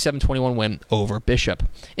dominating 67-21 win over Bishop.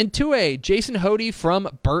 In 2A, Jason Hody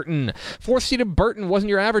from Burton. 4th-seeded Burton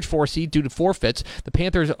wasn't your average 4-seed due to forfeits. The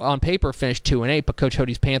Panthers on paper finished 2-8, but Coach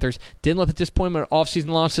Hody's Panthers didn't let the disappointment of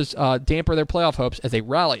off-season losses damper their playoff hopes as they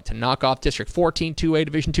rallied to knock off District 14 2A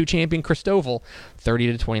Division 2 champion Christoval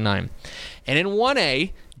 30-29. And in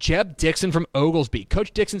 1A, Jeb Dixon from Oglesby.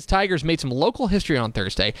 Coach Dixon's Tigers made some local history on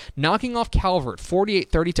Thursday, knocking off Calvert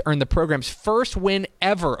 48-30 to earn the program's first win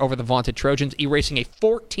ever over the vaunted Trojans, erasing a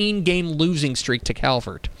 14-game losing streak to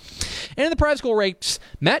Calvert. And in the private school ranks,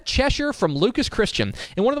 Matt Cheshire from Lucas Christian.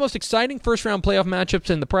 In one of the most exciting first-round playoff matchups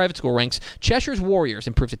in the private school ranks, Cheshire's Warriors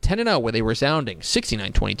improved to 10-0 with a resounding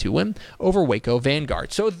 69-22 win over Waco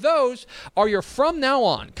Vanguard. So those are your From Now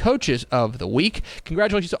On Coaches of the Week.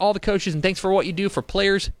 Congratulations to all the coaches, and thanks for what you do for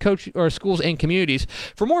players, schools, and communities.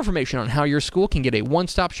 For more information on how your school can get a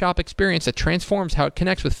one-stop shop experience that transforms how it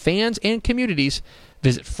connects with fans and communities,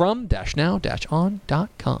 visit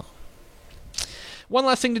from-now-on.com. One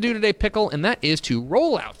last thing to do today, Pickle, and that is to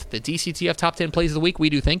roll out the DCTF Top 10 Plays of the Week. We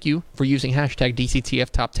do thank you for using hashtag DCTF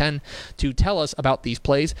Top 10 to tell us about these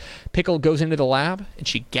plays. Pickle goes into the lab, and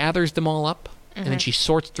she gathers them all up, and then she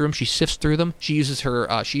sorts through them. She sifts through them. She uses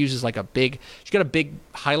like a big, she's got a big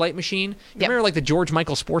highlight machine. Remember like the George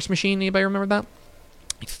Michael sports machine? Anybody remember that?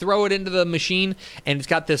 You throw it into the machine, and it's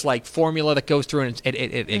got this like formula that goes through, and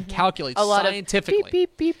it calculates a lot scientifically. Of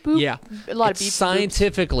beep, beep, beep, boop. Yeah. A lot of beep,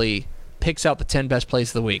 scientifically picks out the 10 best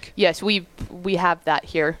plays of the week. Yes, we have that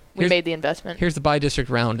here. We made the investment. Here's the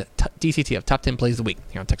by-district round DCTF Top 10 Plays of the Week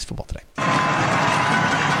here on Texas Football Today.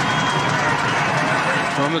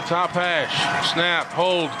 From the top hash, snap,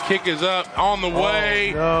 hold, kick is up, on the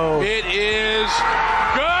way. No. It is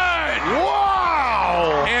good!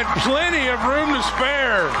 Wow! And plenty of room to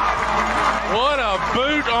spare. What a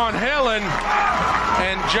boot on Helen.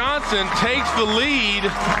 And Johnson takes the lead.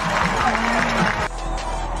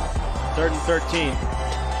 3rd and 13.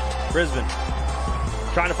 Brisbane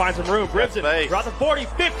trying to find some room. Brisbane brought the 40,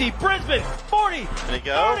 50. Brisbane 40. There you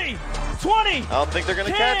go. 30, 20. I don't think they're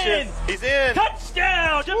going to catch him. He's in.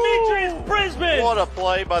 Touchdown, Demetrius Brisbane. What a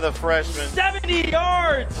play by the freshman. 70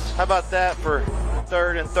 yards. How about that for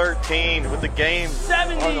 3rd and 13 with the game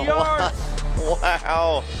 70 on the yards.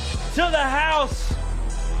 Wow. To the house.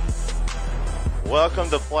 Welcome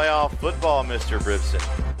to playoff football, Mr. Bribson.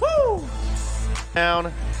 Woo!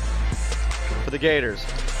 Down for the Gators.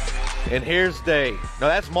 And here's Day. No,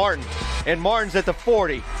 that's Martin. And Martin's at the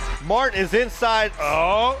 40. Martin is inside.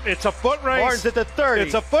 Oh, it's a foot race. Martin's at the 30.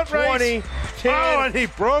 It's a foot race. 20, 10. Oh, and he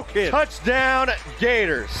broke it. Touchdown,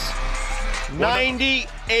 Gators.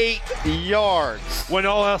 98 yards. When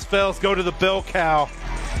all else fails, go to the bell cow.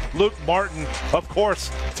 Luke Martin, of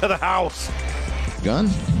course, to the house. Gun.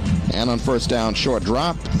 And on first down, short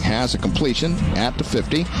drop, has a completion at the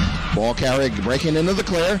 50. Ball carrier breaking into the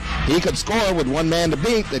clear. He could score with one man to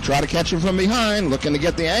beat. They try to catch him from behind, looking to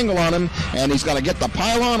get the angle on him, and he's going to get the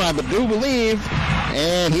pylon, I do believe,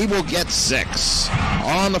 and he will get 6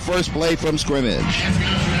 on the first play from scrimmage.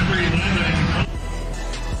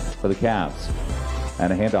 For the Cavs.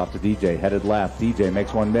 And a handoff to DJ, headed left. DJ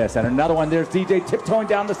makes one miss, and another one. There's DJ tiptoeing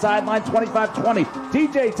down the sideline, 25-20.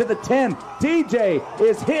 DJ to the 10. DJ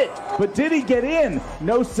is hit, but did he get in?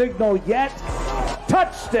 No signal yet.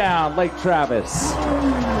 Touchdown, Lake Travis.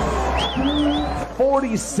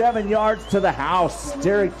 47 yards to the house.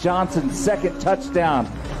 Derek Johnson's second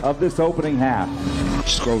touchdown of this opening half.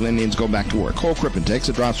 Scroll Indians go back to work. Cole Crippen takes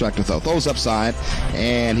it, drops back to throw. Throws upside,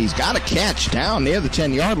 and he's got a catch down near the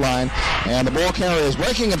 10-yard line. And the ball carrier is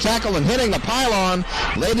breaking a tackle and hitting the pylon.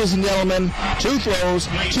 Ladies and gentlemen, 2 throws,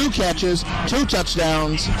 2 catches, 2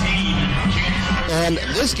 touchdowns. And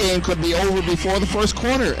this game could be over before the first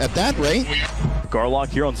quarter at that rate. Garlock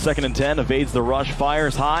here on 2nd and 10, evades the rush,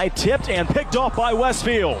 fires high, tipped and picked off by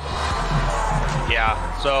Westfield. Yeah,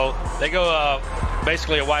 so they go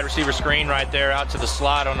basically a wide receiver screen right there out to the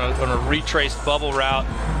slot on a retraced bubble route.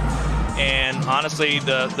 And honestly,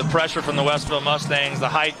 the pressure from the Westfield Mustangs, the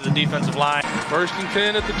height of the defensive line. 1st and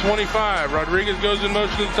 10 at the 25. Rodriguez goes in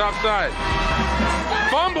motion to the top side.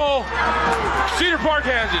 Fumble. Cedar Park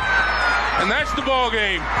has it. And that's the ball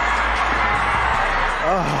game.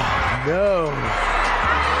 Oh, no.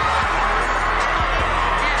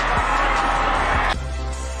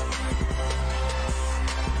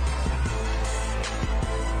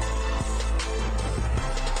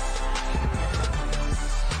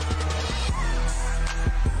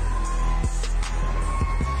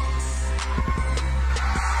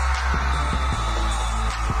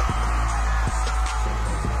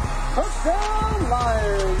 Touchdown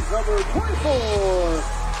Lions, number 24,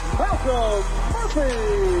 Malcolm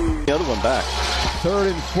Murphy. The other one back.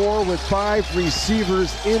 3rd and 4 with 5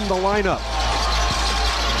 receivers in the lineup.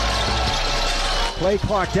 Play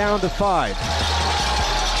clock down to 5.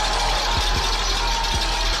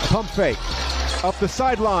 A pump fake. Up the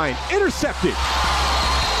sideline. Intercepted.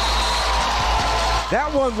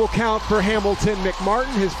 That one will count for Hamilton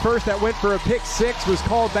McMartin. His first that went for a pick 6 was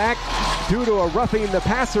called back due to a roughing the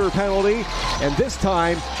passer penalty. And this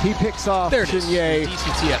time, he picks off Chinye.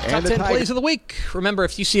 DCTF. Top 10 plays of the week. Remember,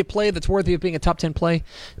 if you see a play that's worthy of being a top 10 play,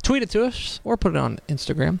 tweet it to us or put it on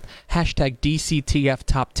Instagram. Hashtag DCTF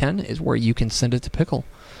Top 10 is where you can send it to Pickle.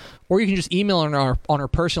 Or you can just email on our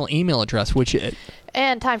personal email address, which is...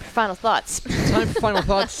 And time for final thoughts. Time for final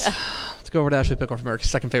thoughts. Let's go over to Ashley Pickle from America's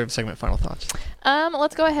second favorite segment, Final Thoughts.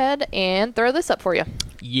 Let's go ahead and throw this up for you.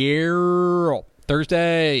 Yeah.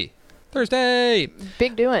 Thursday.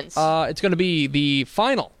 Big doings. It's going to be the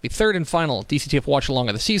third and final DCTF watch along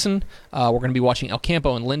of the season. We're going to be watching El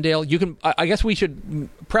Campo and Lindale. You can, I guess we should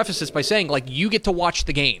preface this by saying, like, you get to watch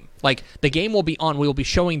the game. Like, the game will be on. We will be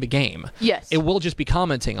showing the game. Yes. It will just be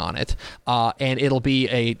commenting on it. And it'll be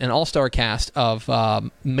an all-star cast of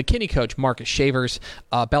McKinney coach Marcus Shavers,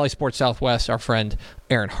 Bally Sports Southwest, our friend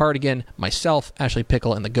Aaron Hardigan, myself, Ashley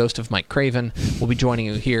Pickle, and the ghost of Mike Craven will be joining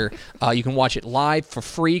you here. You can watch it live for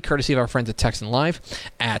free, courtesy of our friends at Texan Live,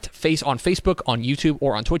 on Facebook, on YouTube,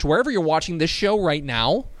 or on Twitch. Wherever you're watching this show right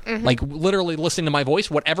now, like literally listening to my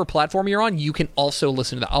voice, whatever platform you're on, you can also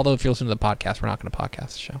listen to that. Although if you're listening to the podcast, we're not going to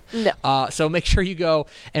podcast the show. No. So make sure you go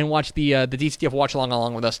and watch the DCTF watch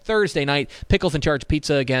along with us Thursday night. Pickles in Charge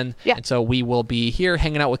Pizza again. Yeah. And so we will be here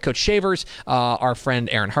hanging out with Coach Shavers, our friend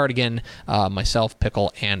Aaron Hardigan, myself,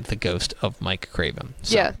 Pickle, and the ghost of Mike Craven.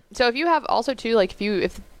 So. Yeah. So if you have also too, like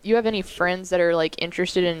if you have any friends that are like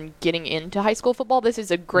interested in getting into high school football, this is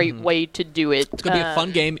a great way to do it. It's going to be a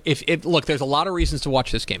fun game. Look, there's a lot of reasons to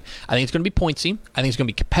watch this game. I think it's going to be pointsy. I think it's going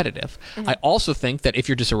to be competitive. I also think that if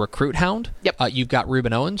you're just a recruit hound, you've got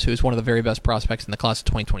Ruben Owens, who's one of the very best prospects in the class of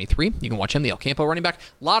 2023. You can watch him, the El Campo running back.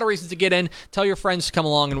 A lot of reasons to get in. Tell your friends to come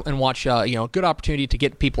along and watch. A good opportunity to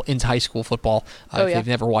get people into high school football if they've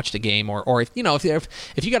never watched a game, or if you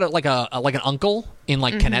got an uncle in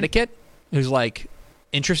like Connecticut who's like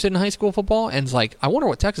interested in high school football and is like, I wonder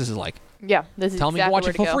what Texas is like. Yeah, this is Tell exactly me to watch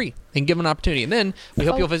where it for free and give them an opportunity. And then we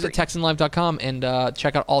hope you'll visit TexanLive.com and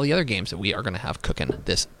check out all the other games that we are going to have cooking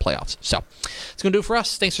this playoffs. So it's going to do it for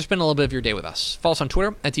us. Thanks for spending a little bit of your day with us. Follow us on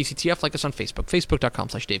Twitter at DCTF. Like us on Facebook,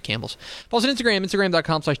 Facebook.com/Dave Campbells. Follow us on Instagram,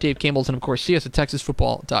 Instagram.com/Dave Campbells. And of course, see us at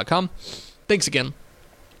TexasFootball.com. Thanks again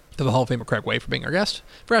to the Hall of Famer Craig Way for being our guest.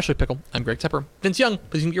 For Ashley Pickle, I'm Greg Tepper. Vince Young,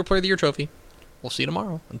 please give me your Player of the Year trophy. We'll see you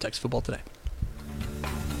tomorrow on Texas Football Today.